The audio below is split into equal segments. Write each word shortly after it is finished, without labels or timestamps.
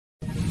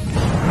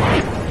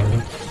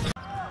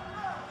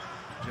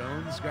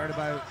Evans guarded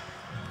by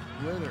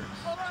Withers.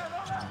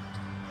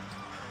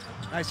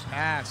 Nice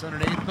pass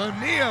underneath.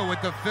 Bonilla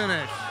with the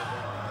finish.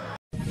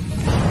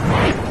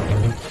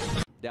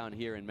 Down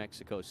here in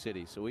Mexico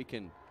City, so we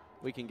can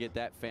get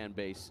that fan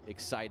base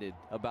excited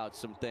about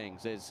some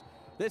things. As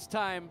this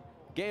time,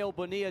 Gael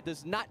Bonilla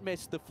does not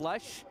miss the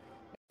flush.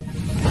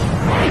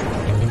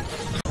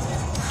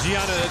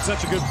 Gianna, that's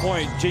such a good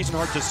point. Jason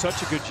Hart does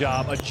such a good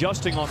job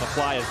adjusting on the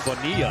fly as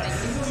Bonilla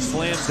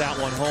slams that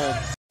one home.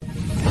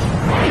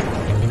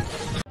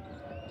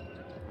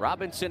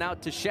 Robinson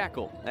out to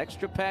Shackle.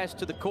 Extra pass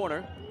to the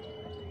corner.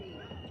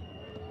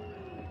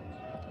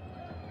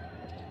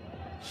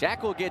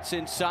 Shackle gets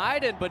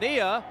inside, and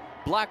Bonilla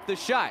blocked the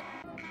shot.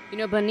 You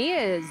know,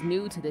 Bonilla is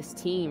new to this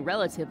team,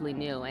 relatively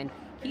new, and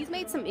he's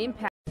made some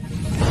impact.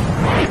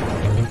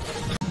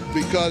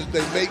 Because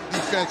they make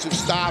defensive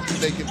stops and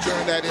they can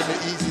turn that into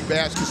easy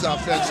baskets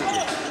offensively.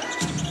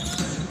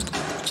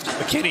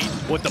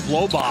 McKinney with the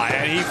blow by,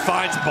 and he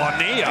finds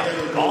Bonilla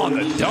on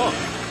the dunk.